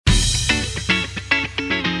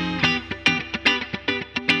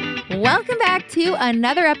Welcome back to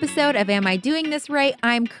another episode of Am I Doing This Right?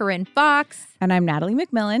 I'm Corinne Fox. And I'm Natalie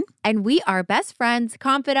McMillan. And we are best friends,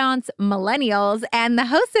 confidants, millennials, and the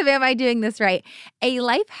hosts of Am I Doing This Right? A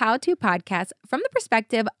life how-to podcast from the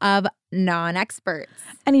perspective of non-experts.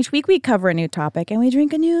 And each week we cover a new topic and we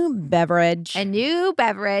drink a new beverage. A new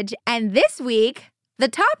beverage. And this week, the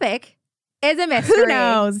topic is a mystery. Who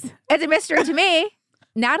knows? It's a mystery to me.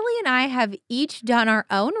 Natalie and I have each done our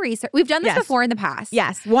own research. We've done this before in the past.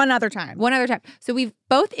 Yes, one other time. So we've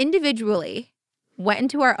both individually went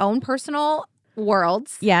into our own personal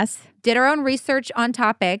worlds. Yes. Did our own research on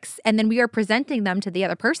topics, and then we are presenting them to the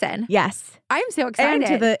other person. Yes. I'm so excited.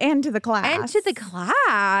 And to the class. And to the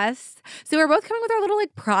class. So we're both coming with our little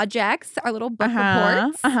projects, our little book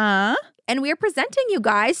reports. And we are presenting you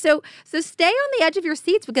guys. So stay on the edge of your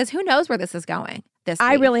seats because who knows where this is going.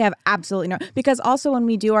 I really have absolutely no. Because also when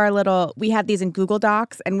we do our we had these in Google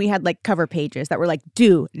Docs and we had cover pages that were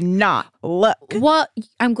do not look. Well,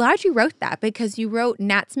 I'm glad you wrote that because you wrote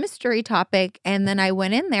Nat's mystery topic. And then I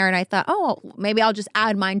went in there and I thought, oh, maybe I'll just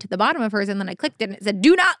add mine to the bottom of hers. And then I clicked it and it said,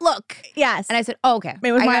 do not look. Yes. And I said, oh, okay.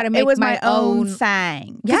 It was my own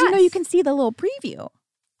thing. Because you can see the little preview.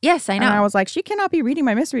 Yes, I know. And I was like, she cannot be reading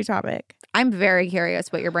my mystery topic. I'm very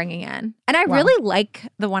curious what you're bringing in. And I really like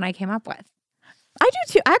the one I came up with. I do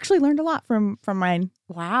too. I actually learned a lot from mine.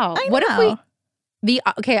 Wow. I know. What if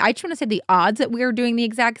I just want to say the odds that we are doing the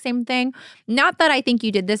exact same thing. Not that I think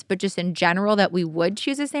you did this, but just in general that we would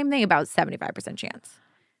choose the same thing, about 75% chance.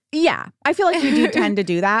 Yeah. I feel like we do tend to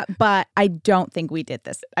do that, but I don't think we did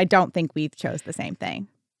this. I don't think we chose the same thing.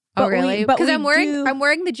 Oh, really? Because I'm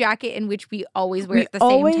wearing the jacket in which we always wear at the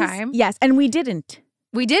same time. Yes, and we didn't.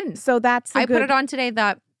 We didn't. So that's I put it on today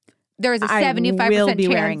that there is a 75% chance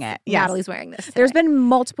wearing it. Yes. Natalie's wearing this today. There's been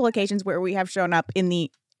multiple occasions where we have shown up in the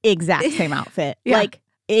exact same outfit. Yeah.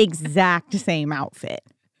 Exact same outfit.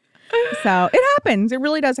 So it happens. It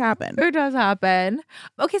really does happen. It does happen.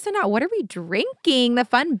 Okay, so now what are we drinking? The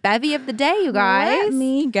fun bevy of the day, you guys. Let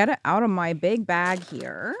me get it out of my big bag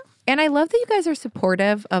here. And I love that you guys are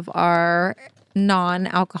supportive of our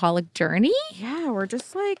non-alcoholic journey. Yeah, we're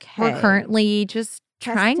just hey. We're currently just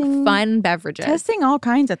trying fun beverages. Testing all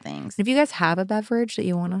kinds of things. If you guys have a beverage that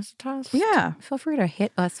you want us to test, feel free to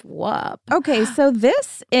hit us up. Okay, so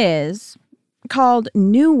this is called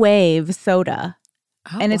New Wave Soda.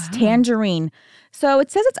 And it's tangerine. So it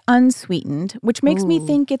says it's unsweetened, which makes me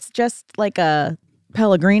think it's just like a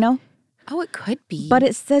Pellegrino. Oh, it could be. But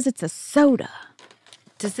it says it's a soda.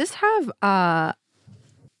 Does this have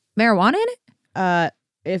marijuana in it?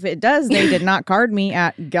 If it does, they did not card me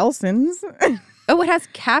at Gelson's. Oh, it has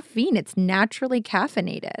caffeine. It's naturally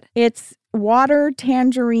caffeinated. It's water,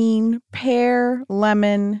 tangerine, pear,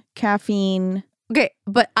 lemon, caffeine. Okay,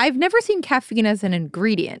 but I've never seen caffeine as an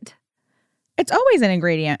ingredient. It's always an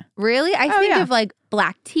ingredient. Really? I think of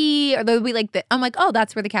black tea, or there would be I'm like, oh,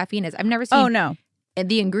 that's where the caffeine is. I've never seen. Oh no,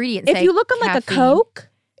 the ingredients. If you look on a Coke,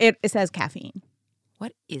 it says caffeine.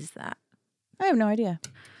 What is that? I have no idea.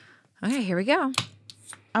 Okay, here we go.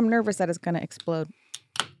 I'm nervous that it's going to explode.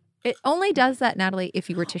 It only does that, Natalie, if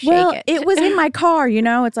you were to shake it. It was in my car,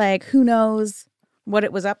 It's who knows what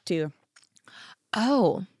it was up to.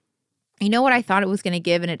 Oh. You know what I thought it was going to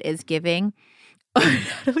give, and it is giving?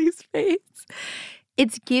 Natalie's face.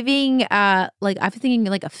 It's giving, I was thinking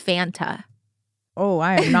a Fanta. Oh,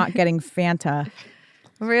 I am not getting Fanta.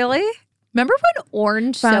 Really? Remember when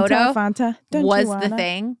orange soda Fanta? was the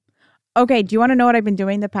thing? Okay, do you want to know what I've been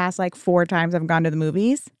doing the past 4 times I've gone to the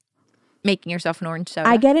movies? Making yourself an orange soda.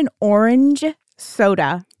 I get an orange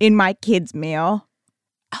soda in my kids' meal.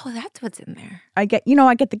 Oh, that's what's in there. I get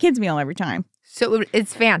the kids' meal every time. So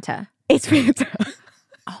it's Fanta. It's Fanta.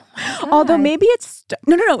 Oh my God. Although maybe it's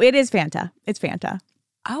no, it is Fanta. It's Fanta.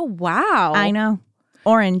 Oh, wow. I know.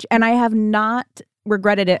 Orange. And I have not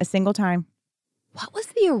regretted it a single time. What was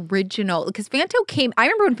the original? Because I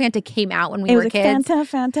remember when Fanta came out when we were kids.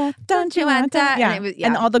 Fanta, don't you want that? Yeah.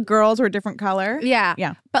 And all the girls were different color. Yeah.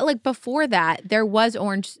 Yeah. But before that, there was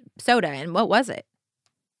orange soda. And what was it?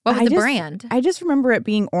 What was the brand? I just remember it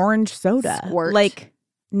being orange soda. Squirt.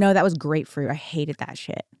 No, that was grapefruit. I hated that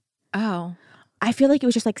shit. Oh. I feel like it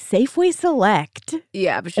was just Safeway Select.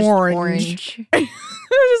 Yeah, it was just orange. It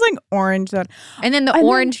was just orange soda. And then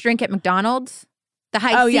orange drink at McDonald's. The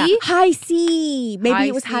High C? Yeah. High C. Maybe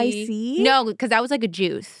it was High C? No, because that was a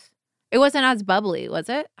juice. It wasn't as bubbly, was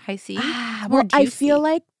it? High C? Well, I feel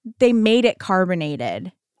like they made it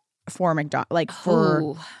carbonated for McDonald's.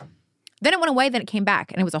 Then it went away, then it came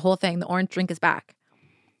back, and it was a whole thing. The orange drink is back.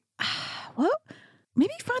 Well,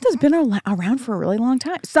 maybe Fanta's been around for a really long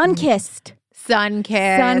time. Sunkissed.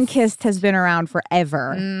 Sunkissed. Sunkissed has been around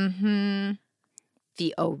forever. Mm-hmm.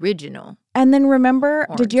 the original. And then remember,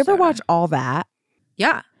 Orange did you ever soda. watch All That?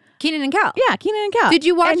 Yeah. Kenan and Kel. Yeah, Kenan and Kel. Did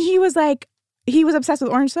you watch? And he was obsessed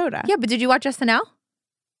with orange soda. Yeah, but did you watch SNL?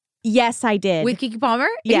 Yes, I did. With Keke Palmer?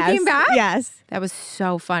 And yes, he came back? Yes. That was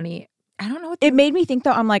so funny. I don't know what It made me think,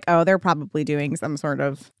 though, I'm like, oh, they're probably doing some sort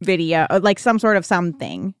of video, like some sort of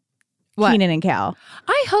something. What? Kenan and Kel.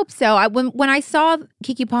 I hope so. When I saw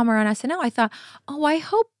Keke Palmer on SNL, I thought, oh, I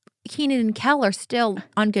hope Kenan and Kel are still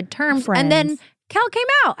on good terms. Friends. And then Kel came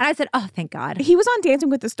out, and I said, oh, thank God. He was on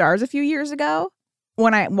Dancing with the Stars a few years ago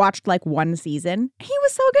when I watched like one season. He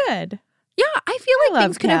was so good. Yeah, I feel like love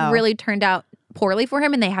things could have Kel. really turned out poorly for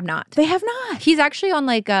him, and they have not. They have not. He's actually on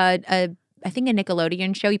like I think a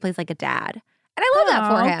Nickelodeon show. He plays like a dad. And I love that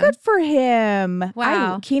for him. Good for him.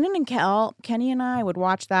 Wow. Kenan and Kel, Kenny and I would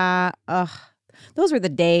watch that. Ugh. Those were the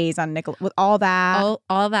days on Nickel with All That.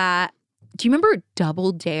 All that. Do you remember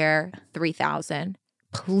Double Dare 3000?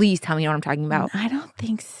 Please tell me what I'm talking about. I don't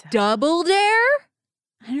think so. Double Dare?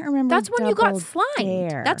 I don't remember. That's when you got Double slimed.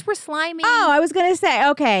 Dare. That's where slimy. Oh, I was gonna say,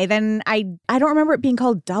 okay, then I don't remember it being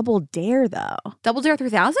called Double Dare though. Double Dare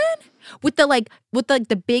 3000? With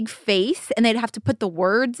the big face, and they'd have to put the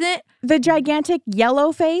words in it. The gigantic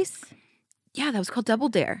yellow face. Yeah, that was called Double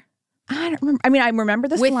Dare. I don't remember. I mean, I remember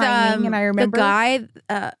the sliming, and I remember the guy,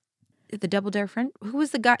 the Double Dare friend. Who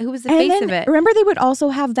was the guy? Who was the and face then, of it? Remember, they would also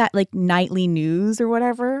have that like nightly news or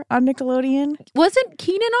whatever on Nickelodeon. Wasn't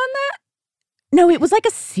Kenan on that? No, it was like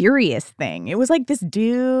a serious thing. It was like this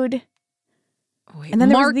dude. Wait, And then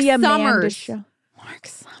Mark there was the Amanda Summers. show. Mark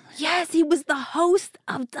Summers. Yes, he was the host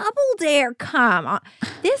of Double Dare. Come on.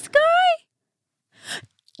 This guy?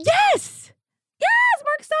 Yes. Yes,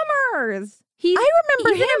 Mark Summers. I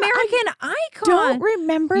remember he's him. an American icon. Don't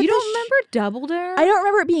remember. You don't remember Double Dare? I don't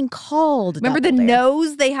remember it being called. Remember Double the Dare.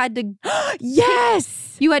 nose they had to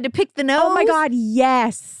Yes. You had to pick the nose? Oh my God,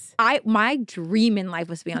 yes. My dream in life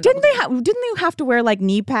was to be on Didn't Double they have to wear like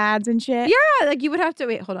knee pads and shit? Yeah, like you would have to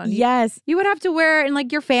wait, hold on. Yes. You would have to wear it in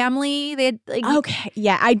like your family. They had like Okay.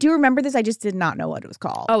 Yeah, I do remember this. I just did not know what it was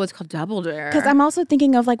called. Oh, it's called Double Dare. Because I'm also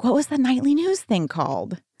thinking of like, what was the nightly news thing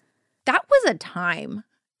called? That was a time.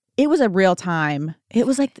 It was a real time. It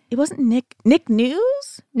was like, it wasn't Nick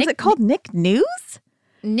News? Was it called Nick News?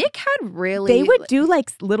 Nick had really They would do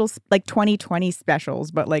like little like 2020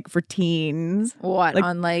 specials, but like for teens. what like,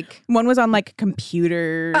 on like one was on like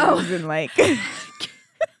computers and like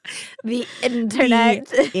the internet.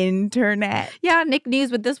 The internet. Yeah, Nick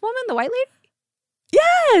News with this woman, the white lady.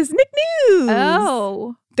 Yes, Nick News.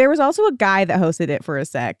 Oh, there was also a guy that hosted it for a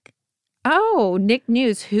sec. Oh, Nick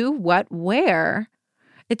News. Who, what, where?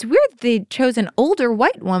 It's weird they chose an older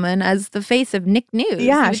white woman as the face of Nick News.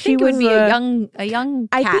 Yeah, she would be a young cat.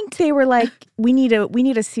 I think they were like, we need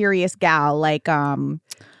a serious gal like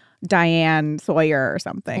Diane Sawyer or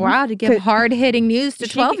something. Wow, to give hard-hitting news to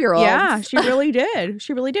 12-year-olds. Yeah, she really did.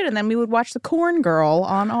 She really did. And then we would watch the Corn Girl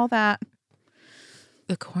on All That.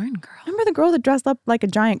 The Corn Girl. Remember the girl that dressed up like a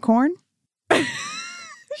giant corn?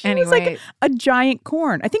 She was like a giant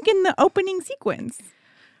corn. I think in the opening sequence.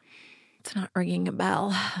 It's not ringing a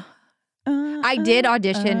bell. I did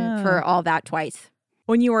audition for All That twice.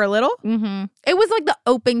 When you were little? Mm-hmm. It was like the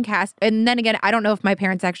open cast. And then again, I don't know if my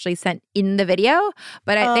parents actually sent in the video,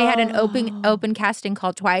 but they had an open casting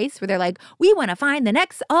call twice where they're like, we want to find the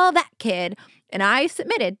next All That kid. And I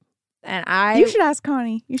submitted. And You should ask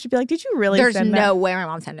Connie. You should be like, did you really There's send no that? way my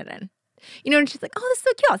mom sent it in. You know, and she's like, oh, this is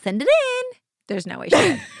so cute. I'll send it in. There's no way she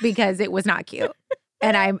did because it was not cute.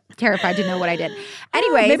 And I'm terrified to know what I did.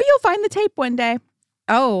 Anyway, maybe you'll find the tape one day.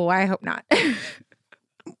 Oh, I hope not.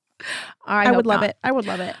 I would love it. I would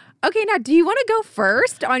love it. Okay, now do you want to go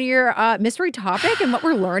first on your mystery topic and what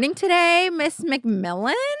we're learning today, Miss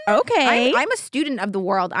McMillan? Okay. I'm a student of the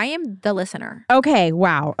world. I am the listener. Okay.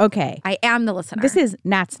 Wow. Okay. I am the listener. This is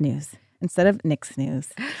Nat's news instead of Nick's news.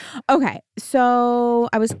 Okay. So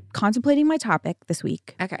I was contemplating my topic this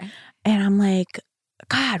week. Okay. And I'm like,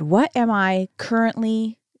 God, what am I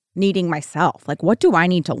currently needing myself? Like, what do I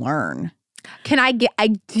need to learn? I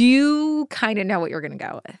do kind of know what you're going to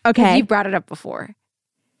go with. Okay. You brought it up before.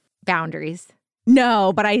 Boundaries.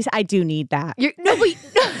 No, but I do need that.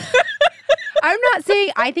 I'm not saying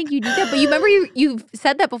I think you need that, but you remember you've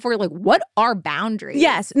said that before. Like, what are boundaries?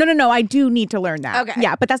 Yes. No. I do need to learn that. Okay.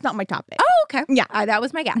 Yeah, but that's not my topic. Oh, okay. Yeah. That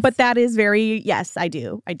was my guess. But that is yes, I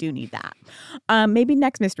do. I do need that. Maybe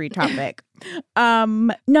next mystery topic.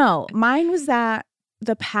 No, mine was that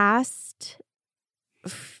the past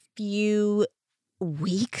few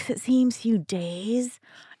weeks, it seems, few days,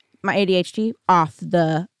 my ADHD off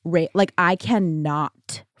the rate. Like, I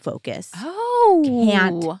cannot focus. Oh.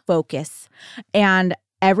 Can't focus. And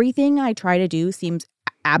everything I try to do seems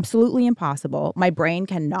absolutely impossible. My brain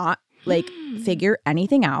cannot figure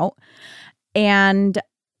anything out. And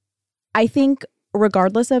I think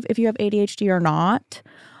regardless of if you have ADHD or not,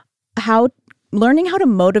 learning how to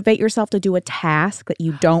motivate yourself to do a task that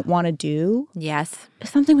you don't want to do Yes. is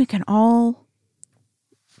something we can all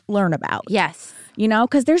learn about. Yes. You know,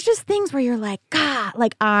 because there's just things where you're like, God,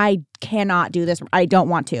 like I cannot do this. I don't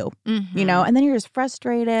want to, you know, and then you're just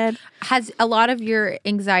frustrated. Has a lot of your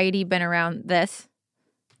anxiety been around this?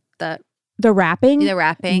 The rapping? The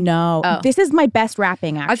rapping? No. Oh. This is my best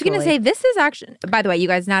rapping, actually. I was going to say, this is actually, by the way, you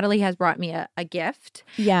guys, Natalie has brought me a gift.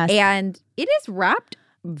 Yes. And it is wrapped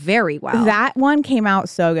very well. That one came out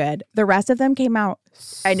so good. The rest of them came out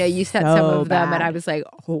I know you sent so some of them, bad. and I was like,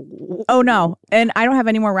 oh no. And I don't have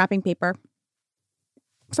any more wrapping paper.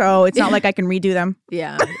 So it's not like I can redo them.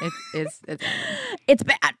 Yeah, it's It's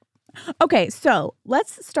bad. Okay, so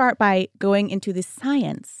let's start by going into the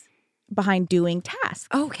science behind doing tasks.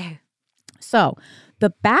 okay. So the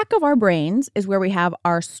back of our brains is where we have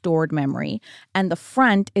our stored memory, and the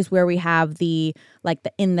front is where we have the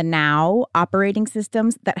in the now operating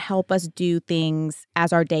systems that help us do things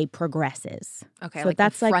as our day progresses. Okay, so like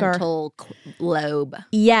that's the like frontal lobe.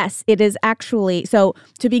 Yes, it is actually. So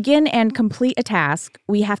to begin and complete a task,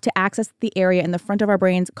 we have to access the area in the front of our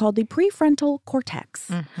brains called the prefrontal cortex,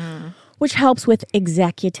 which helps with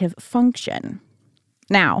executive function.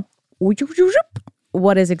 Now,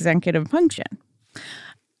 what is executive function?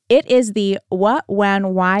 It is the what,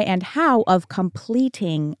 when, why, and how of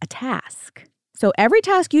completing a task. So every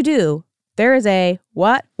task you do, there is a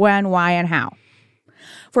what, when, why, and how.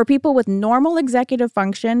 For people with normal executive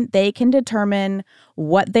function, they can determine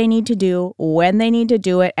what they need to do, when they need to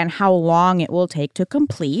do it, and how long it will take to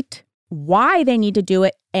complete, why they need to do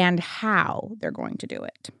it, and how they're going to do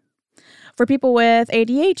it. For people with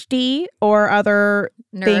ADHD or other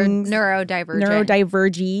things,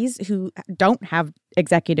 neurodiverges who don't have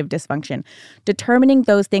executive dysfunction, determining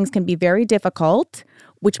those things can be very difficult,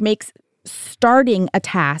 which makes starting a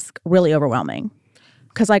task really overwhelming.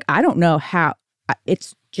 Because, I don't know how.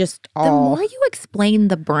 It's just all. The more you explain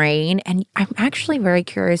the brain, and I'm actually very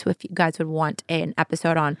curious if you guys would want an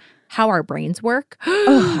episode on how our brains work.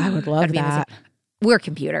 Oh, I would love that. We're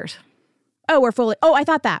computers. Oh, we're fully. Oh, I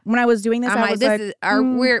thought that when I was doing this, I was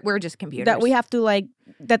we're just computers. That we have to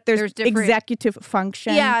that there's executive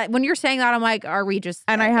function. Yeah, when you're saying that, I'm like, are we just?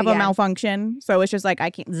 And I have a malfunction, so it's just I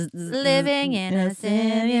can't. Living in a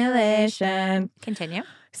simulation. Continue.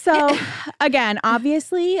 So again,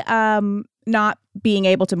 obviously, not being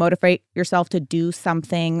able to motivate yourself to do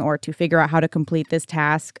something or to figure out how to complete this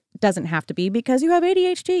task doesn't have to be because you have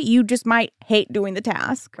ADHD. You just might hate doing the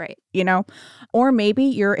task. Right. You know? Or maybe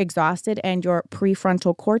you're exhausted and your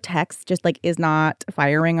prefrontal cortex just is not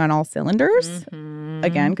firing on all cylinders.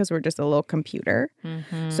 Again, because we're just a little computer.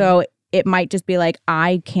 So it might just be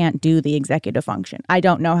I can't do the executive function. I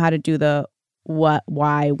don't know how to do the what,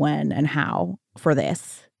 why, when, and how for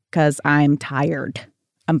this because I'm tired.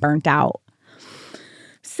 I'm burnt out.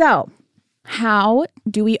 So, how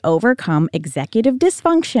do we overcome executive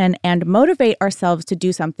dysfunction and motivate ourselves to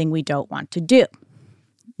do something we don't want to do?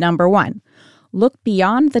 Number 1, look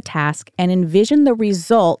beyond the task and envision the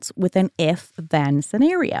results with an if-then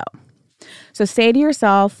scenario. So say to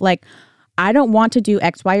yourself, I don't want to do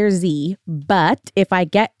X, Y, or Z, but if I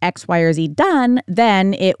get X, Y, or Z done,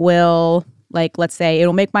 then it will, let's say,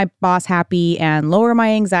 it'll make my boss happy and lower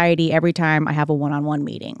my anxiety every time I have a one-on-one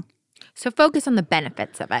meeting. So focus on the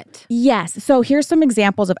benefits of it. Yes. So here's some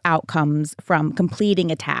examples of outcomes from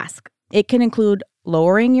completing a task. It can include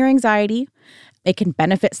lowering your anxiety. It can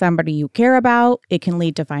benefit somebody you care about. It can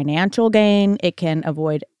lead to financial gain. It can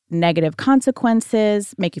avoid negative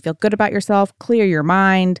consequences, make you feel good about yourself, clear your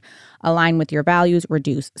mind, align with your values,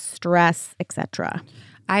 reduce stress, etc.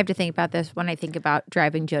 I have to think about this when I think about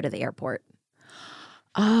driving Joe to the airport.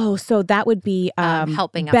 Oh, so that would be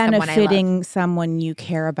helping benefiting someone you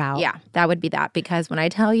care about. Yeah, that would be that. Because when I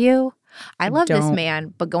tell you, I love this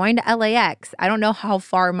man, but going to LAX, I don't know how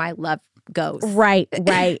far my love goes. Right.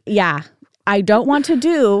 Yeah. I don't want to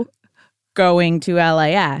do going to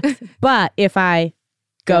LAX, but if I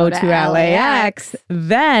go to LAX,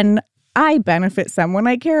 then I benefit someone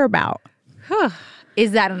I care about.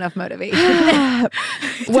 Is that enough motivation?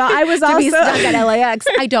 Well, I was also be stuck at LAX.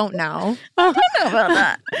 I don't know. I don't know about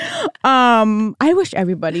that. I wish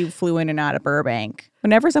everybody flew in and out of Burbank.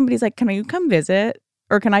 Whenever somebody's like, "Can you come visit?"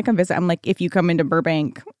 or "Can I come visit?" I'm like, "If you come into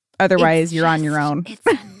Burbank, Otherwise, you're on your own.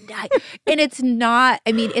 And it's not,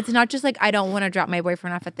 I mean, it's not just like I don't want to drop my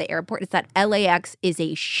boyfriend off at the airport. It's that LAX is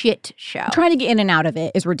a shit show. Trying to get in and out of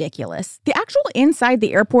it is ridiculous. The actual inside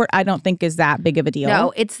the airport, I don't think is that big of a deal.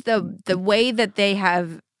 No, it's the way that they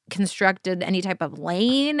have constructed any type of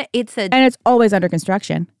lane. And it's always under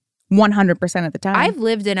construction 100% of the time. I've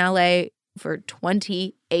lived in LA for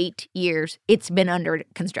 28 years. It's been under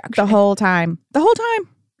construction. The whole time.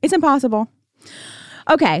 It's impossible.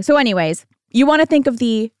 Okay, so anyways, you want to think of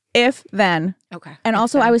the if then. Okay. And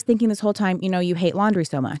also I was thinking this whole time, you hate laundry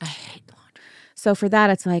so much. I hate laundry. So for that,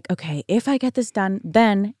 it's like, okay, if I get this done,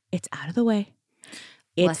 then it's out of the way.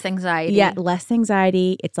 Less anxiety. Yeah, less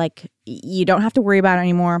anxiety. It's like you don't have to worry about it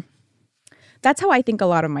anymore. That's how I think a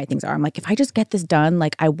lot of my things are. I'm like, if I just get this done,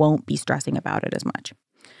 like I won't be stressing about it as much.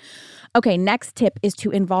 Okay, next tip is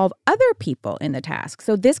to involve other people in the task.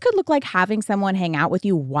 So this could look like having someone hang out with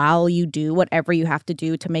you while you do whatever you have to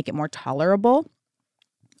do to make it more tolerable.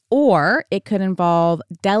 Or it could involve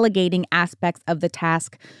delegating aspects of the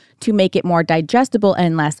task to make it more digestible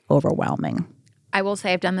and less overwhelming. I will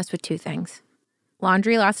say I've done this with two things.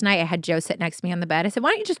 Laundry last night, I had Joe sit next to me on the bed. I said, why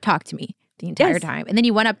don't you just talk to me the entire time? And then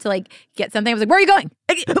he went up to like get something. I was like, where are you going?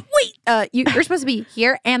 Wait, you're supposed to be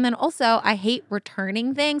here. And then also, I hate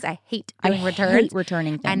returning things. I hate doing returns. I hate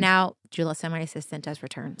returning things. And now Julissa, my assistant, does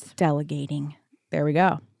returns. Delegating. There we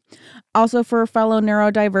go. Also, for fellow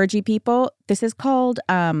neurodivergent people, this is called,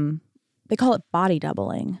 they call it body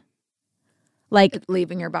doubling. Like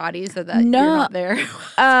leaving your body so that you're not there.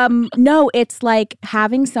 No, it's like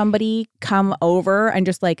having somebody come over and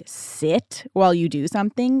just like sit while you do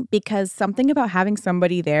something, because something about having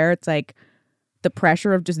somebody there, it's like the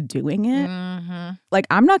pressure of just doing it. Mm-hmm. Like,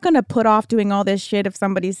 I'm not going to put off doing all this shit if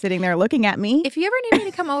somebody's sitting there looking at me. If you ever need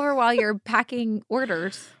me to come over while you're packing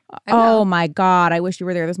orders. Oh my God. I wish you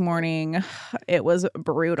were there this morning. It was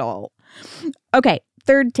brutal. Okay.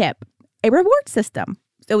 Third tip, a reward system.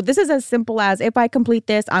 So this is as simple as if I complete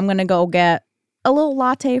this, I'm going to go get a little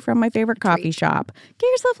latte from my favorite coffee shop. Get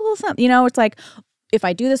yourself a little something. It's like if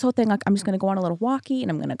I do this whole thing, like I'm just going to go on a little walkie and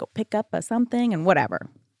I'm going to go pick up something and whatever.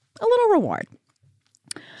 A little reward.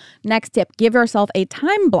 Next tip, give yourself a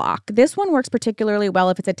time block. This one works particularly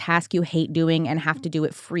well if it's a task you hate doing and have to do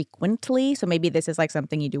it frequently. So maybe this is like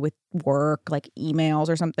something you do with work, like emails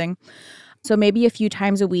or something. So maybe a few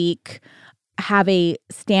times a week, have a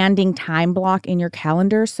standing time block in your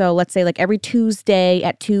calendar. So let's say like every Tuesday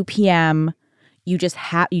at 2 p.m., you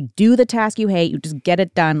do the task you hate, you just get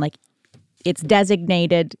it done. Like it's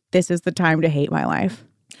designated. This is the time to hate my life.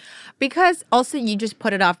 Because also you just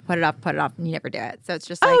put it off, and you never do it. So it's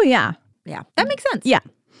just like, oh, yeah. Yeah, that makes sense. Yeah.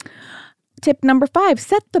 Tip number 5,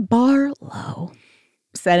 set the bar low.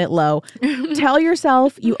 Set it low. Tell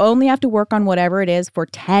yourself you only have to work on whatever it is for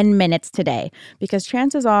 10 minutes today. Because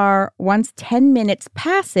chances are once 10 minutes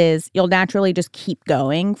passes, you'll naturally just keep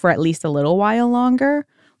going for at least a little while longer.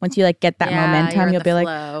 Once you like get that momentum, you'll be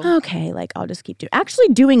like, okay, like I'll just keep doing. Actually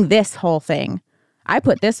doing this whole thing. I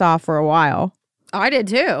put this off for a while. Oh, I did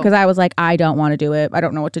too. Because I was like, I don't want to do it. I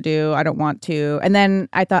don't know what to do. I don't want to. And then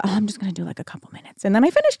I thought, I'm just going to do like a couple minutes. And then I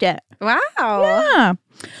finished it. Wow. Yeah.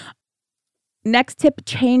 Next tip,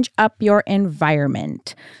 change up your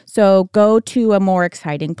environment. So go to a more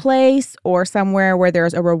exciting place or somewhere where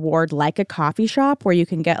there's a reward like a coffee shop where you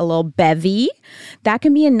can get a little bevy. That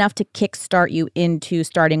can be enough to kickstart you into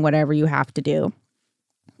starting whatever you have to do.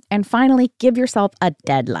 And finally, give yourself a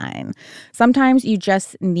deadline. Sometimes you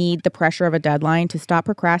just need the pressure of a deadline to stop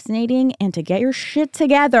procrastinating and to get your shit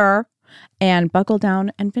together and buckle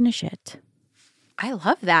down and finish it. I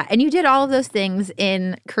love that. And you did all of those things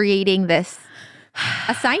in creating this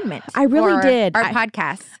assignment. I really did. Our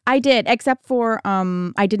podcast. I did, except for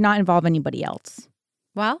I did not involve anybody else.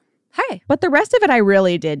 Well, hey. But the rest of it I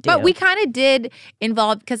really did do. But we kind of did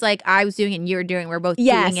involve, because like I was doing it and you were doing it. We're both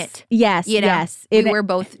doing it. Yes, yes. We were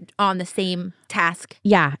both on the same task.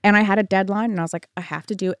 Yeah. And I had a deadline and I was like, I have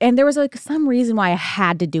to do it. And there was like some reason why I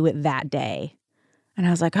had to do it that day. And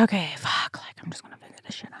I was like, okay, fuck. Like I'm just going to figure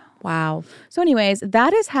this shit out. Wow. So anyways,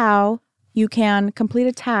 that is how you can complete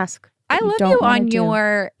a task. I love you on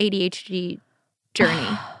your ADHD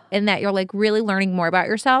journey in that you're like really learning more about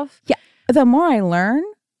yourself. Yeah. The more I learn,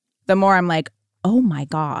 the more I'm like, oh my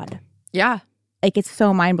God. Yeah. Like it's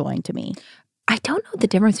so mind-blowing to me. I don't know the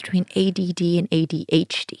difference between ADD and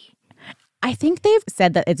ADHD. I think they've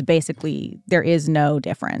said that it's basically, there is no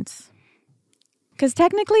difference. Because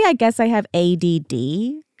technically, I guess I have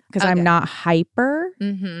ADD because I'm not hyper.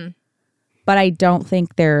 Mm-hmm. But I don't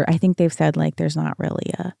think I think they've said like there's not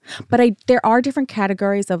really there are different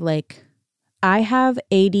categories of like, I have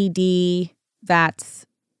ADD that's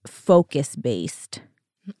focus based.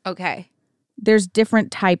 Okay. There's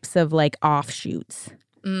different types of like offshoots.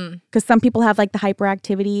 Because some people have like the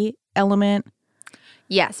hyperactivity element.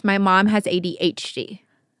 Yes, my mom has ADHD.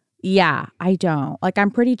 Yeah, I don't. Like,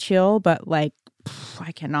 I'm pretty chill, but like,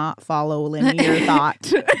 I cannot follow linear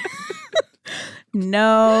thought.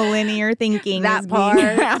 No linear thinking. That is part. being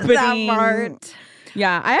happening. That part.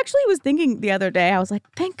 Yeah, I actually was thinking the other day, I was like,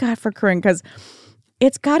 thank God for Corinne, because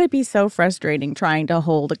it's got to be so frustrating trying to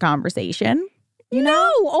hold a conversation. You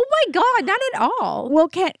know? Oh my God, not at all. Well,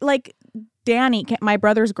 Danny, my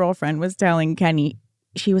brother's girlfriend, was telling Kenny,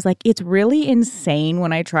 she was like, it's really insane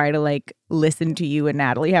when I try to like listen to you and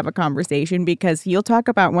Natalie have a conversation, because you'll talk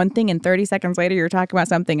about one thing and 30 seconds later you're talking about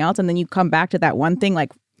something else, and then you come back to that one thing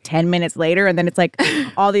like 10 minutes later, and then it's like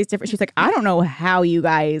all these different. She's like, I don't know how you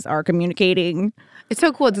guys are communicating. It's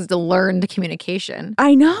so cool. It's just a learned communication.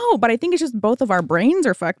 I know, but I think it's just both of our brains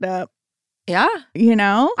are fucked up. Yeah. You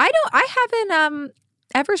know? I haven't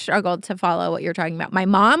ever struggled to follow what you're talking about. My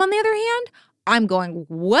mom, on the other hand, I'm going,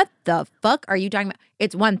 what the fuck are you talking about?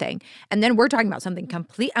 It's one thing. And then we're talking about something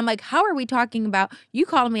complete. I'm like, how are we talking about, you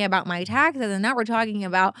called me about my taxes, and now we're talking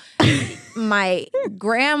about my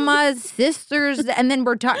grandma's sisters. And then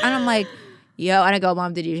we're talking, and I'm like, yo, and I go,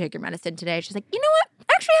 Mom, did you take your medicine today? She's like, you know what?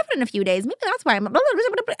 Actually, I haven't in a few days. Maybe that's why I'm, and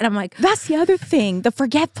I'm like, that's the other thing, the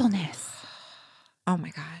forgetfulness. Oh my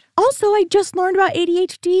God. Also, I just learned about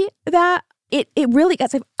ADHD that it really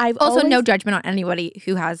gets. I've also always, no judgment on anybody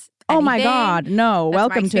who has anything. Oh my God, no. That's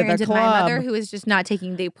welcome my to the experience with club. my mother, who is just not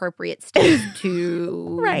taking the appropriate steps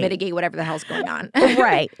to Right. mitigate whatever the hell's going on.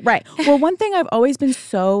 Right. Well, one thing I've always been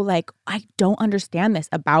so like, I don't understand this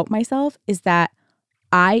about myself, is that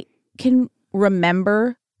I can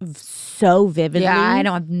remember so vividly. Yeah, I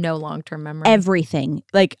don't have no long-term memory. Everything.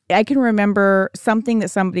 Like, I can remember something that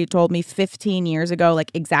somebody told me 15 years ago, like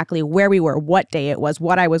exactly where we were, what day it was,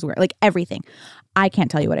 what I was wearing, like everything. I can't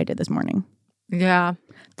tell you what I did this morning. Yeah.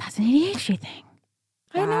 That's an ADHD thing.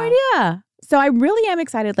 I had no Wow. idea. So I really am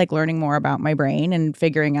excited, like learning more about my brain and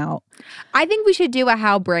figuring out. I think we should do a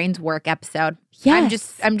How Brains Work episode.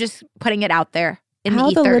 Yes. I'm just putting it out there in how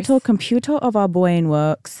the the ethers. little computer of our brain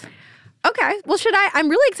works. Okay. Well, should I? I'm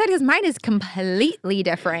really excited because mine is completely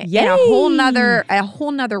different in Yay. a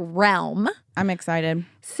whole nother realm. I'm excited.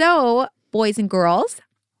 So, boys and girls,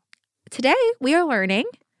 today we are learning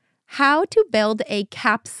how to build a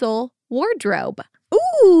capsule wardrobe.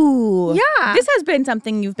 Ooh. Yeah. This has been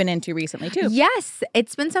something you've been into recently, too. Yes,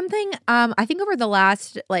 it's been something, I think over the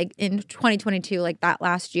last, like in 2022, like that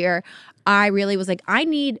last year, I really was like, I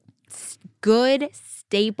need good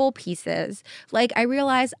staple pieces. Like I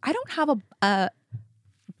realized I don't have a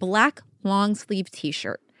black long sleeve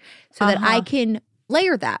t-shirt so that I can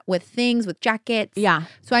layer that with things, with jackets. Yeah.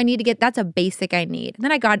 So I need to that's a basic I need. And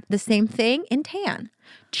then I got the same thing in tan.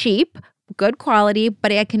 Cheap, good quality,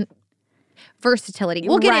 but I can, versatility.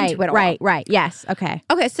 We'll get into it all. Right. Yes. Okay.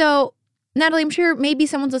 Okay, so Natalie, I'm sure maybe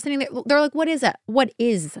someone's listening. They're like, what is it? What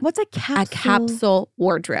is What's a capsule? a capsule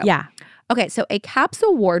wardrobe? Yeah. Okay, so a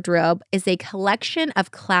capsule wardrobe is a collection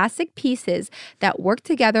of classic pieces that work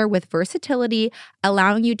together with versatility,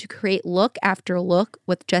 allowing you to create look after look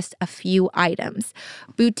with just a few items.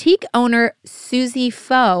 Boutique owner Susie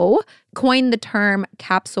Foe coined the term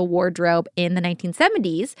capsule wardrobe in the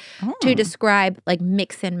 1970s to describe like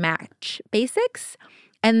mix and match basics.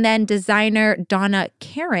 And then designer Donna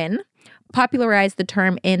Karan popularized the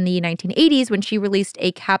term in the 1980s when she released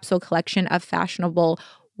a capsule collection of fashionable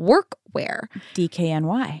workwear.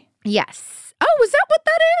 DKNY. Yes. Oh, was that what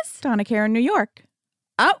that is? Donna Karan, New York.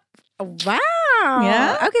 Oh, wow.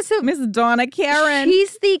 Yeah. Okay, so Miss Donna Karan.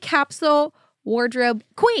 she's the capsule wardrobe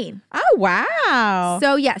queen. Oh, wow.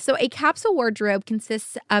 So a capsule wardrobe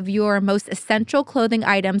consists of your most essential clothing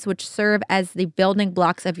items, which serve as the building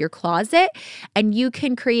blocks of your closet, and you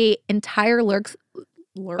can create entire lurks.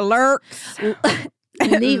 Lurks. Lukes.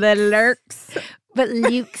 The lurks. But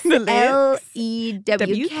Luke's The Lukes.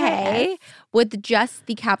 LEWK with just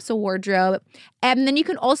the capsule wardrobe. And then you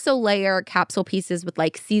can also layer capsule pieces with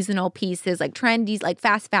like seasonal pieces, like trendy, like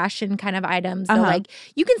fast fashion kind of items. So like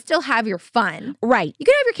you can still have your fun. Right. You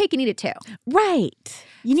can have your cake and eat it too. Right.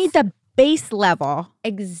 You need the base level.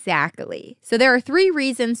 Exactly. So there are 3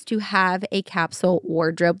 reasons to have a capsule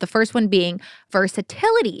wardrobe. The first one being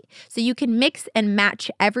versatility. So you can mix and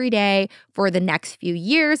match every day for the next few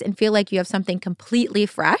years and feel like you have something completely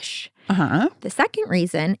fresh. The second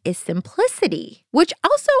reason is simplicity, which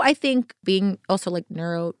also I think being also like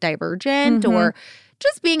neurodivergent or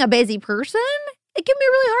just being a busy person, it can be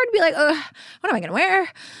really hard to be like, what am I going to wear?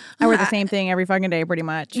 I wear the same thing every fucking day pretty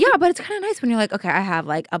much. Yeah, but it's kind of nice when you're like, okay, I have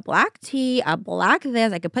like a black tee, a black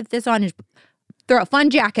this. I could put this on and just throw a fun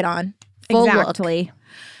jacket on. full look. Exactly.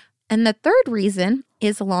 And the third reason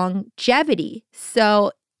is longevity.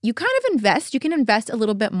 So you kind of invest, you can invest a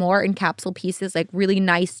little bit more in capsule pieces, like really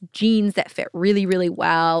nice jeans that fit really, really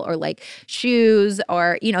well, or like shoes,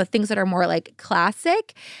 or, you know, things that are more like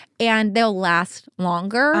classic, and they'll last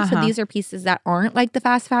longer. So these are pieces that aren't like the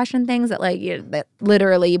fast fashion things that like that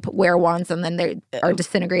literally you wear once and then they are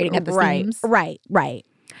disintegrating at the seams. Right.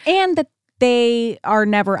 And that they are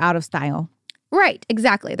never out of style. Right,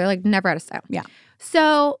 exactly. They're like never out of style. Yeah.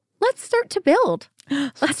 So let's start to build.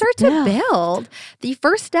 Let's start to build. The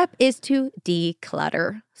first step is to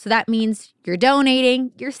declutter. So that means you're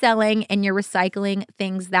donating, you're selling, and you're recycling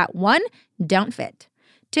things that, one, don't fit.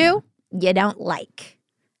 Two, you don't like.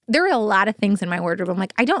 There are a lot of things in my wardrobe. I'm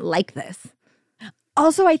like, I don't like this.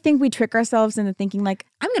 Also, I think we trick ourselves into thinking like,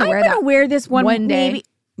 I'm gonna wear this one day. Maybe.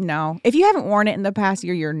 No. If you haven't worn it in the past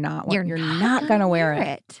year, you're not going to wear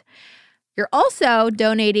it. You're also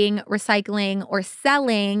donating, recycling, or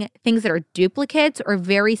selling things that are duplicates or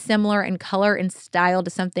very similar in color and style to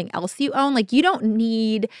something else you own. Like, you don't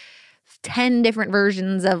need 10 different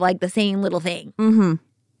versions of like the same little thing. Mm-hmm.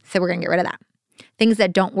 So we're going to get rid of that. Things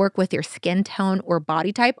that don't work with your skin tone or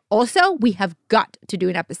body type. Also, we have got to do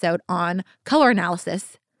an episode on color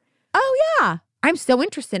analysis. Oh, yeah. I'm so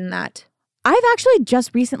interested in that. I've actually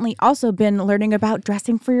just recently also been learning about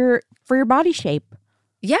dressing for your body shape.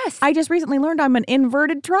 Yes. I just recently learned I'm an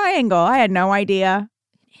inverted triangle. I had no idea.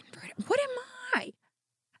 What am I?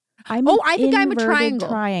 I think I'm a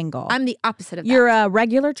triangle. I'm the opposite of that. You're a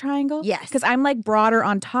regular triangle? Yes. Because I'm like broader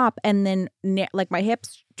on top and then like my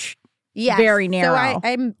hips yes. very narrow. So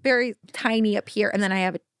I'm very tiny up here, and then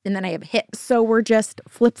I have hips. So we're just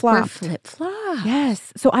flip-flopped. Flip-flop.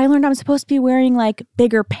 Yes. So I learned I'm supposed to be wearing like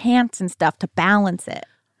bigger pants and stuff to balance it.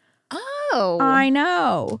 Oh. I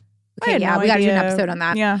know. Okay, yeah, we got to do an episode on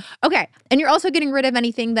that. Yeah. Okay, and you're also getting rid of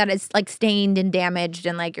anything that is like stained and damaged,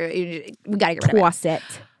 and like we got to get rid of it. Toss it.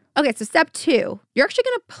 Okay, so step 2, you're actually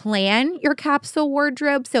going to plan your capsule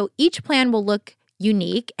wardrobe. So each plan will look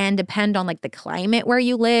unique and depend on like the climate where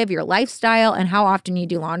you live, your lifestyle, and how often you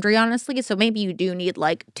do laundry, honestly. So maybe you do need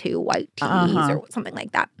like 2 white tees or something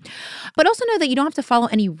like that. But also know that you don't have to follow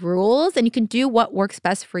any rules, and you can do what works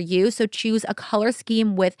best for you. So choose a color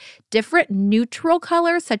scheme with different neutral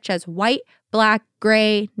colors such as white, black,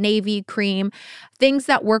 gray, navy, cream, things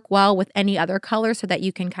that work well with any other color, so that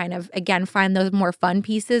you can kind of, again, find those more fun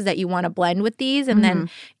pieces that you want to blend with these, and then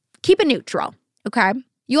keep it neutral, okay?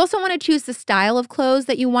 You also want to choose the style of clothes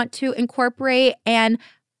that you want to incorporate. And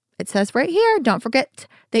it says right here, don't forget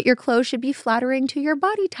that your clothes should be flattering to your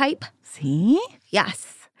body type. See?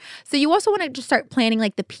 Yes. So you also want to just start planning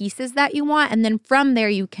like the pieces that you want. And then from there,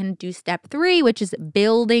 you can do step 3, which is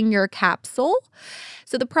building your capsule.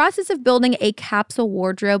 So the process of building a capsule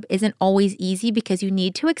wardrobe isn't always easy because you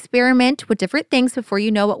need to experiment with different things before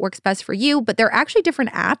you know what works best for you. But there are actually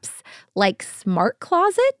different apps like Smart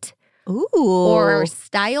Closet. Ooh. Or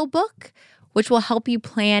Style Book, which will help you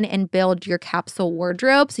plan and build your capsule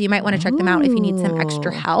wardrobe. So you might want to check them out if you need some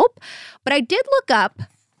extra help. But I did look up,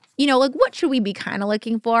 you know, like what should we be kind of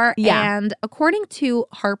looking for? Yeah. And according to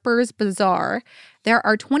Harper's Bazaar, there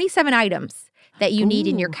are 27 items that you need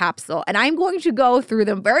in your capsule. And I'm going to go through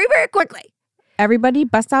them very, very quickly. Everybody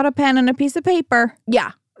bust out a pen and a piece of paper.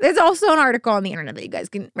 Yeah. There's also an article on the internet that you guys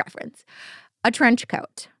can reference. A trench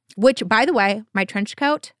coat, which, by the way, my trench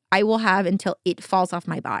coat, I will have until it falls off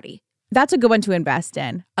my body. That's a good one to invest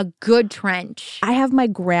in. A good trench. I have my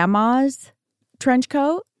grandma's trench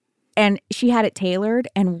coat, and she had it tailored,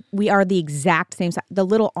 and we are the exact same size. The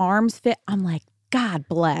little arms fit. I'm like, God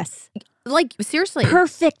bless. Like, seriously.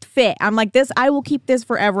 Perfect fit. I'm like, this, I will keep this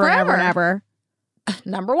forever and ever and ever.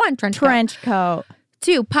 Number 1, trench coat.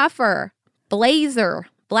 2, puffer, blazer,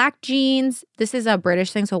 black jeans. This is a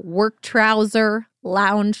British thing, so work trouser,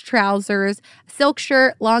 lounge trousers, silk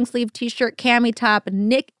shirt, long sleeve t-shirt, cami top,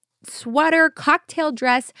 knit sweater, cocktail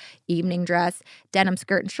dress, evening dress, denim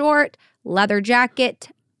skirt and short, leather jacket,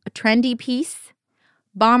 a trendy piece,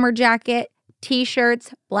 bomber jacket,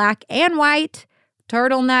 t-shirts, black and white,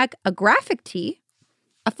 turtleneck, a graphic tee,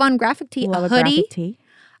 a fun graphic tee, Love a hoodie, graphic tee.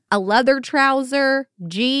 a leather trouser,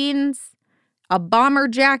 jeans, a bomber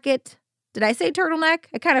jacket. Did I say turtleneck?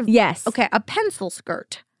 Yes. Okay, a pencil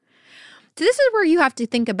skirt. So this is where you have to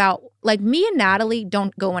think about, like, me and Natalie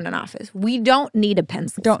don't go in an office. We don't need a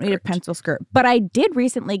pencil Don't skirt. need a pencil skirt. But I did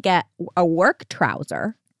recently get a work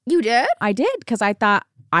trouser. You did? I did, because I thought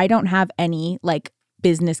I don't have any, like,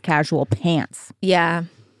 business casual pants. Yeah.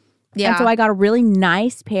 Yeah. And so I got a really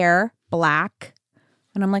nice pair, black.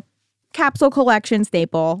 And I'm like, capsule collection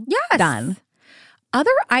staple. Yes. Done.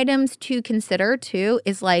 Other items to consider, too,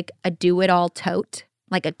 is like a do-it-all tote.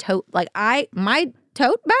 like a tote. Like my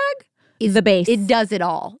tote bag is The base. It does it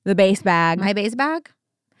all. The base bag. My base bag.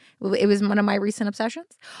 It was one of my recent obsessions.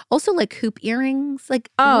 Also, like hoop earrings,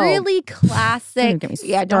 like really classic. Don't get me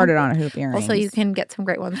started on a hoop earring. Also, you can get some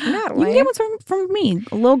great ones from Natalie. You can get ones from me.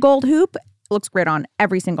 A little gold hoop looks great on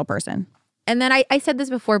every single person. And then I said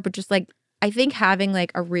this before, but just like I think having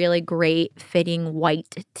like a really great fitting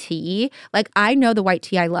white tee. Like I know the white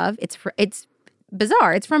tee I love. It's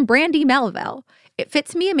bizarre. It's from Brandy Melville. It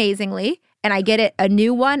fits me amazingly, and I get a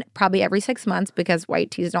new one probably every 6 months because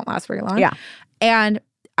white tees don't last very long. Yeah, and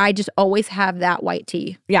I just always have that white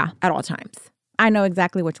tee. Yeah, at all times. I know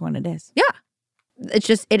exactly which one it is. Yeah,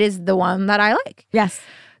 it is the one that I like. Yes.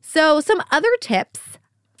 So some other tips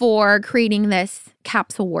for creating this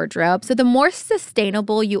capsule wardrobe. So the more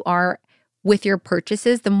sustainable you are with your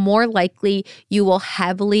purchases, the more likely you will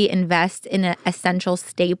heavily invest in an essential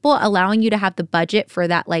staple, allowing you to have the budget for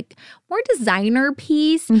that like more designer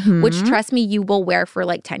piece, which trust me, you will wear for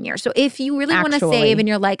like 10 years. So if you really want to save and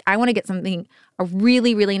you're like, I want to get a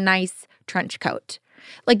really, really nice trench coat,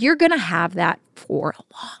 like you're going to have that for a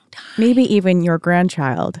long time. Maybe even your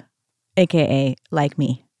grandchild, AKA like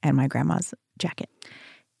me and my grandma's jacket.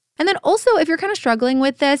 And then also, if you're kind of struggling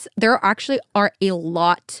with this, there actually are a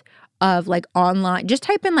lot of like online, just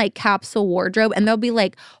type in like capsule wardrobe and there'll be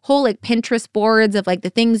like whole like Pinterest boards of like the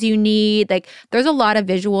things you need. Like there's a lot of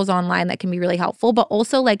visuals online that can be really helpful, but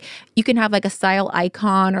also like you can have like a style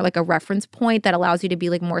icon or like a reference point that allows you to be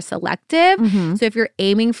like more selective. So if you're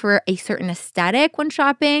aiming for a certain aesthetic when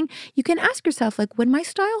shopping, you can ask yourself like, would my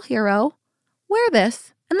style hero wear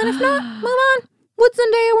this? And then if not, move on. Would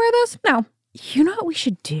Zendaya wear this? No. You know what we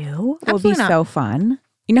should do? It would Absolutely be not. so fun.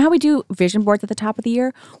 You know how we do vision boards at the top of the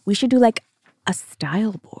year? We should do like a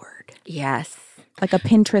style board. Yes. Like a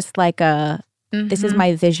Pinterest, like a, this is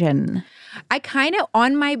my vision. I kind of,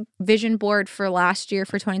 on my vision board for last year,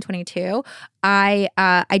 for 2022,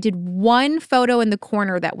 I did one photo in the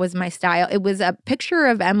corner that was my style. It was a picture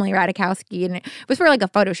of Emily Ratajkowski, and it was for like a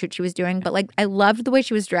photo shoot she was doing. But like, I loved the way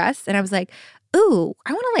she was dressed, and I was like, ooh,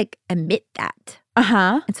 I want to like emit that.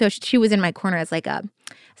 And so she was in my corner as like a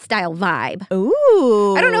style vibe.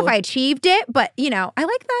 Ooh. I don't know if I achieved it, but you know, I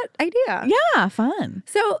like that idea. Yeah, fun.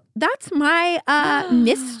 So that's my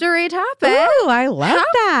mystery topic. Ooh, I love How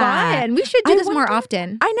that. fun. We should do this more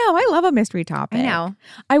often. I know. I love a mystery topic. I know.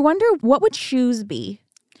 I wonder, what would shoes be?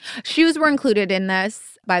 Shoes were included in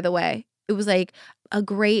this, by the way. It was like a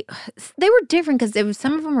great, they were different because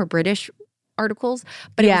some of them were British articles,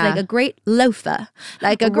 but it was like a great loafer,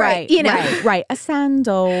 like a great, you know. Right. A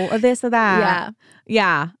sandal, a this or that.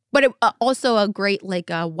 Yeah. But it, also a great,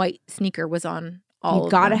 like a white sneaker was on all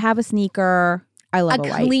You gotta of them. have a sneaker. I love a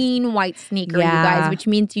white. Clean white sneaker, you Yeah. guys, which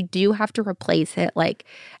means you do have to replace it like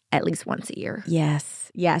at least once a year.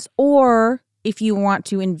 Yes. Or if you want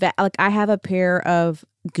to invest, like I have a pair of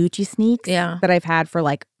Gucci sneaks that I've had for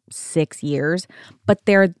like 6 years, but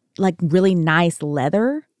they're like really nice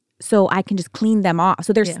leather. So I can just clean them off.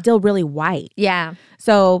 So they're still really white. Yeah.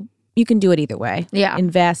 So you can do it either way. Yeah.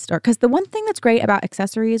 Invest, or because the one thing that's great about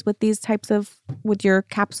accessories with these types of, with your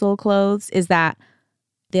capsule clothes is that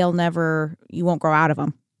you won't grow out of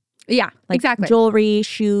them. Yeah, Like exactly. jewelry,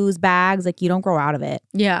 shoes, bags, like you don't grow out of it.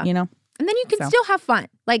 Yeah. You know? And then you can still have fun.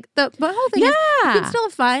 Like the whole thing is you can still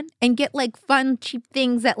have fun and get like fun, cheap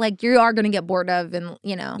things that like you are going to get bored of, and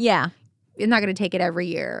you know, Yeah. you're not going to take it every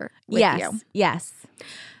year with you. Yes.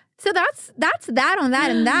 So that's that on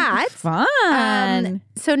that and that. Fun.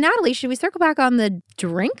 So Natalie, should we circle back on the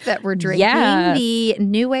drink that we're drinking? Yes. The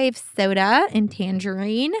New Wave soda in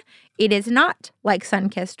tangerine. It is not like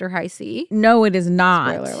Sunkissed or High C. No, it is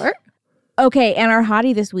not. Spoiler alert. Okay, and our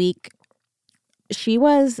hottie this week, she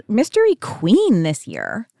was Mystery Queen this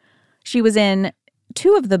year. She was in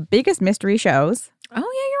 2 of the biggest mystery shows. Oh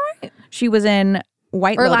yeah, you're right. She was in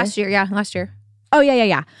White Or Lotus. last year, yeah, last year. Oh,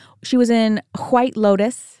 yeah. She was in White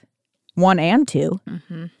Lotus 1 and 2.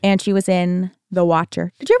 And she was in The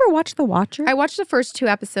Watcher. Did you ever watch The Watcher? I watched the first 2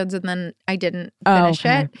 episodes and then I didn't finish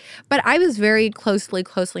it. But I was very closely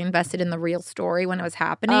invested in the real story when it was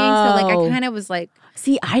happening. So like I kind of was like,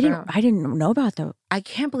 See, I didn't know about the. I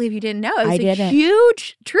can't believe you didn't know. It was I a didn't.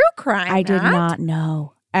 huge true crime. I did Nat. not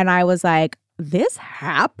know. And I was like, this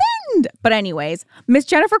happened? But anyways, Miss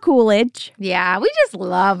Jennifer Coolidge. Yeah, we just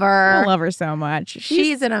love her. I love her so much.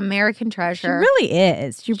 She's an American She treasure. really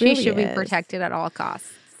is. She really should be is. protected at all costs.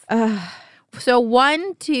 So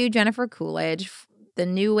 1 to Jennifer Coolidge, the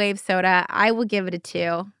New Wave soda. I will give it a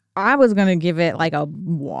 2. I was going to give it like a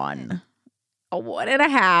 1. A 1.5.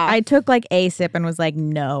 I took like a sip and was like,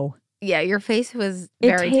 no. Yeah, your face was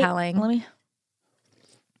very telling. Let me.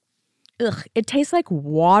 It tastes like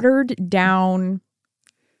watered down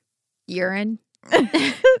Urine?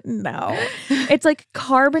 No. It's like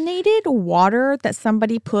carbonated water that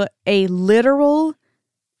somebody put a literal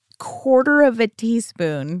quarter of a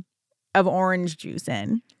teaspoon of orange juice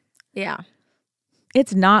in. Yeah.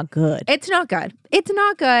 It's not good. It's not good. It's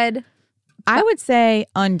not good. I would say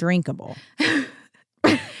undrinkable.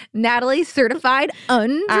 Natalie certified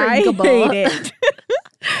undrinkable. I hate it.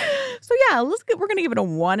 So yeah, we're gonna give it a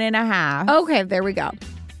 1.5. Okay, there we go.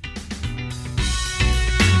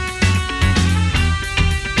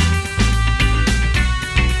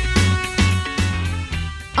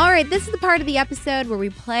 All right, this is the part of the episode where we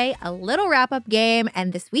play a little wrap-up game,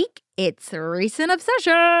 and this week it's Recent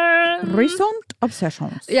Obsessions. Recent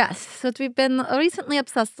Obsessions. Yes, so what we've been recently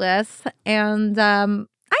obsessed with, and I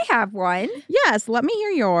have one. Yes, let me hear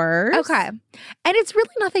yours. Okay, and it's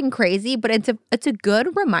really nothing crazy, but it's a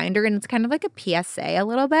good reminder, and it's kind of like a PSA a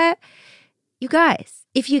little bit. You guys,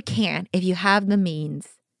 if you have the means,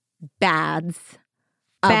 baths.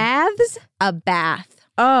 Baths? A bath.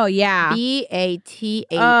 Oh, yeah. BATH.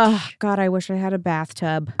 Oh, God, I wish I had a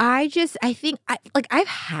bathtub. I've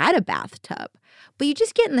had a bathtub, but you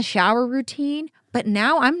just get in the shower routine. But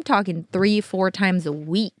now I'm talking 3-4 times a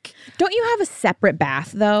week. Don't you have a separate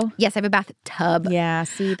bath, though? Yes, I have a bathtub. Yeah,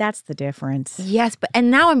 see, that's the difference. Yes,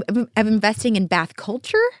 and now I'm investing in bath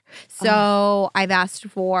culture. So I've asked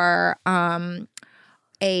for a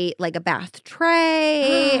bath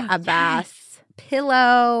tray, a bath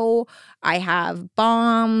pillow. I have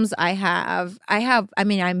bombs. I'm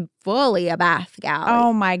fully a bath gal.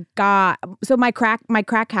 Oh my God. So my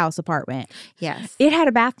crack house apartment. Yes. It had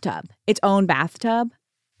a bathtub, its own bathtub.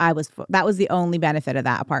 That was the only benefit of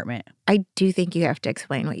that apartment. I do think you have to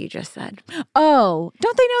explain what you just said. Oh,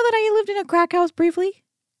 don't they know that I lived in a crack house briefly?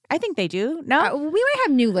 I think they do. No? We might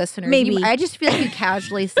have new listeners. Maybe. I just feel like you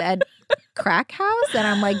casually said crack house, and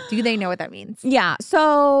I'm like, do they know what that means? Yeah.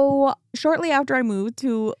 So shortly after I moved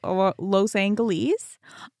to Los Angeles,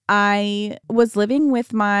 I was living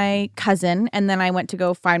with my cousin, and then I went to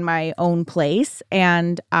go find my own place,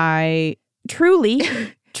 and I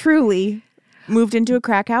truly moved into a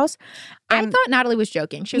crack house. I thought Natalie was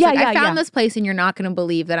joking. She was I found this place and you're not going to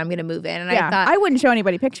believe that I'm going to move in. And I thought, I wouldn't show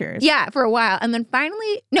anybody pictures. Yeah, for a while. And then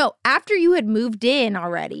finally, no, after you had moved in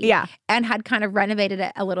already. Yeah. And had kind of renovated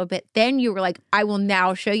it a little bit, then you were like, I will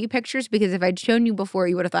now show you pictures, because if I'd shown you before,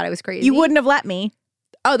 you would have thought I was crazy. You wouldn't have let me.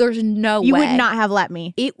 Oh, there's no way. You would not have let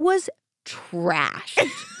me. It was trash.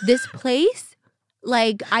 This place,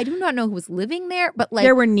 I do not know who was living there, but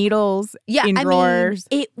there were needles in drawers.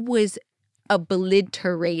 It was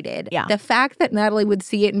obliterated. Yeah. The fact that Natalie would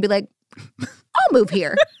see it and be like, I'll move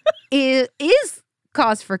here is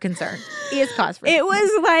cause for concern. It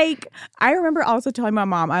was like, I remember also telling my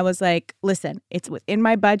mom, I was like, listen, it's within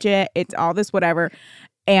my budget. It's all this whatever.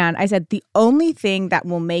 And I said, the only thing that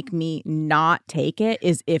will make me not take it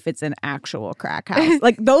is if it's an actual crack house.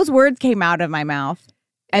 Those words came out of my mouth.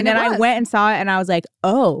 And then I went and saw it and I was like,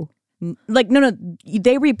 oh. No,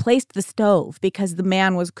 they replaced the stove because the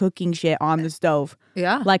man was cooking shit on the stove.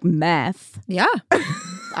 Yeah. Like meth. Yeah.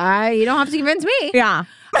 You don't have to convince me. Yeah.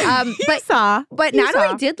 But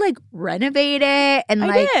Natalie did renovate it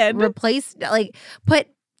and replace, put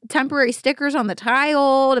temporary stickers on the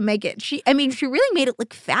tile to make it, she really made it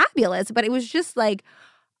look fabulous, but it was just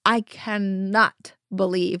I cannot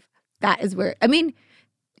believe that is where,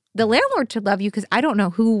 the landlord should love you, because I don't know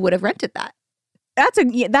who would have rented that.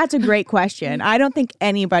 That's a great question. I don't think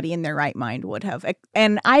anybody in their right mind would have.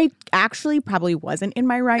 And I actually probably wasn't in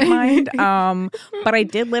my right mind. But I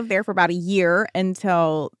did live there for about a year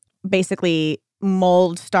until basically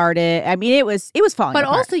mold started. It was falling apart. But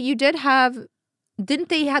also you didn't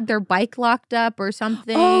they have their bike locked up or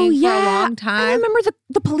something for a long time? I remember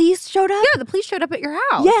the police showed up. Yeah, the police showed up at your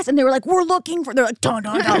house. Yes, and they were like, we're looking for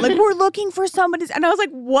we're looking for somebody. And I was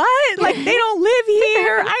like, what? They don't live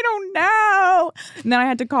here. I don't know. And then I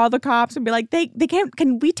had to call the cops and be like, they can't,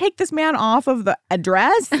 can we take this man off of the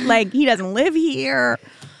address? He doesn't live here.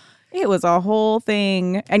 It was a whole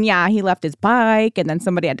thing. And yeah, he left his bike, and then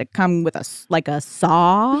somebody had to come with a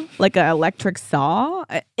saw, an electric saw.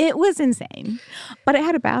 It was insane. But it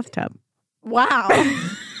had a bathtub. Wow.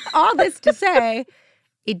 All this to say,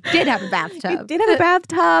 it did have a bathtub. It did have a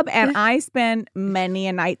bathtub, and I spent many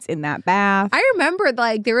a nights in that bath. I remember,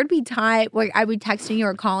 there would be time where I would be texting you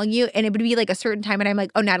or calling you, and it would be a certain time, and I'm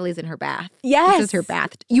like, oh, Natalie's in her bath. Yes. This is her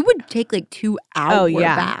bath. You would take 2 hours. Oh,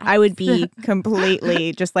 yeah. Baths. I would be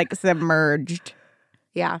completely just submerged.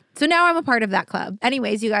 Yeah. So now I'm a part of that club.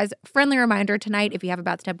 Anyways, you guys, friendly reminder tonight, if you have a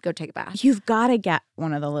bathtub, go take a bath. You've got to get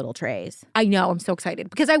one of the little trays. I know. I'm so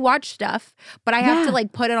excited because I watch stuff, but I have to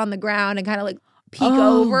put it on the ground and kind of peek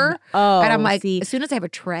over. Oh, And I'm like, see, as soon as I have a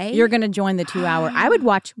tray. you're going to join the 2 hour. I would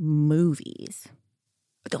watch movies.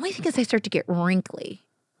 The only thing is I start to get wrinkly.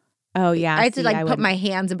 Oh, yeah. I have to like put my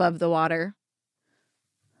hands above the water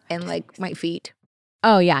and like my feet.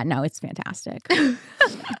 Oh, yeah. No, it's fantastic. Okay,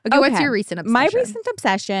 what's your recent obsession? My recent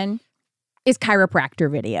obsession is chiropractor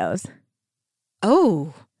videos.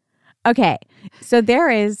 Oh. Okay. So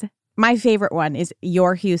my favorite one is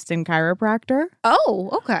Your Houston Chiropractor. Oh,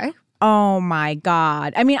 okay. Oh my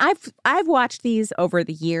God. I mean, I've watched these over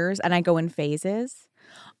the years and I go in phases.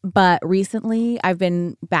 But recently I've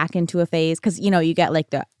been back into a phase because, you get like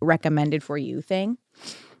the recommended for you thing.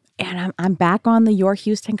 And I'm back on the Your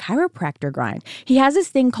Houston Chiropractor grind. He has this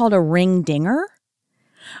thing called a ring dinger.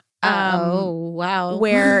 Oh, wow.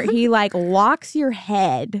 Where he like locks your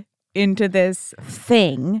head into this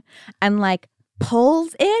thing and like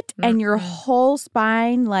pulls it and your whole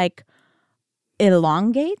spine like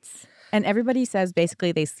elongates. And everybody says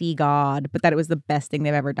basically they see God, but that it was the best thing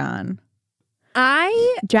they've ever done.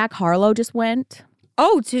 Jack Harlow just went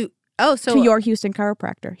to Your Houston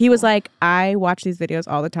Chiropractor. He was like, I watch these videos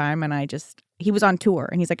all the time and he was on tour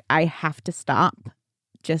and he's like, I have to stop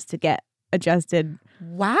just to get adjusted.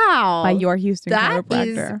 Wow. By Your Houston Chiropractor. That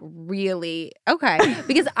is really okay.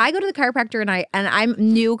 Because I go to the chiropractor and I'm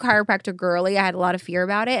new chiropractor girly. I had a lot of fear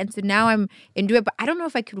about it. And so now I'm into it. But I don't know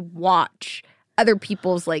if I could watch other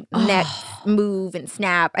people's like necks move and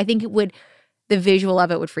snap. I think the visual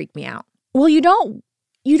of it would freak me out. Well, you don't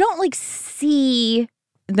like see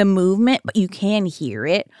the movement, but you can hear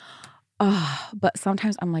it. But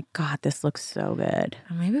sometimes I'm like, God, this looks so good.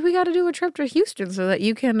 Maybe we got to do a trip to Houston so that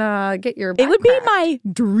you can get your backpack. It would be my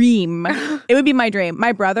dream. It would be my dream.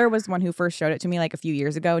 My brother was the one who first showed it to me like a few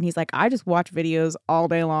years ago. And he's like, I just watch videos all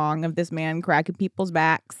day long of this man cracking people's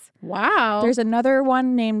backs. Wow. There's another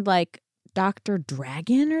one named like Dr.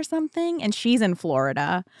 Dragon or something. And she's in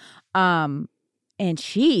Florida. And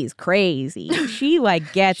she's crazy. She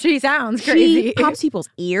like gets... She sounds crazy. She pops people's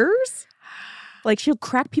ears. Like, she'll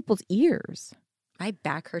crack people's ears. My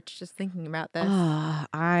back hurts just thinking about this.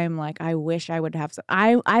 I'm like, I wish I would have some.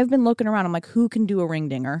 I've been looking around. I'm like, who can do a ring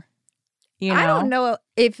dinger? I don't know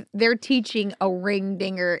if they're teaching a ring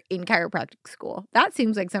dinger in chiropractic school. That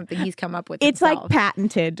seems like something he's come up with It's himself. like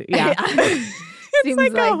patented. Yeah. It's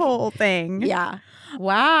like a whole thing. Yeah.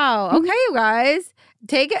 Wow. Okay, you guys.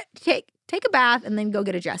 Take a bath and then go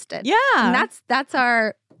get adjusted. Yeah. And that's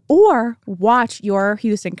our... Or watch Your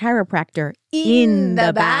Houston Chiropractor in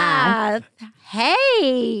the bath.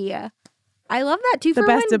 Hey, I love that. Two for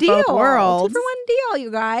one deal. The best of both worlds. 2 for 1 deal,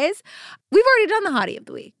 you guys. We've already done the hottie of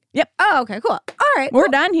the week. Yep. Oh, okay, cool. All right. We're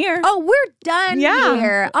done here. Oh, we're done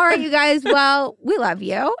here. All right, you guys. Well, we love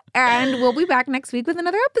you. And we'll be back next week with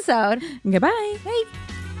another episode. Goodbye. Bye.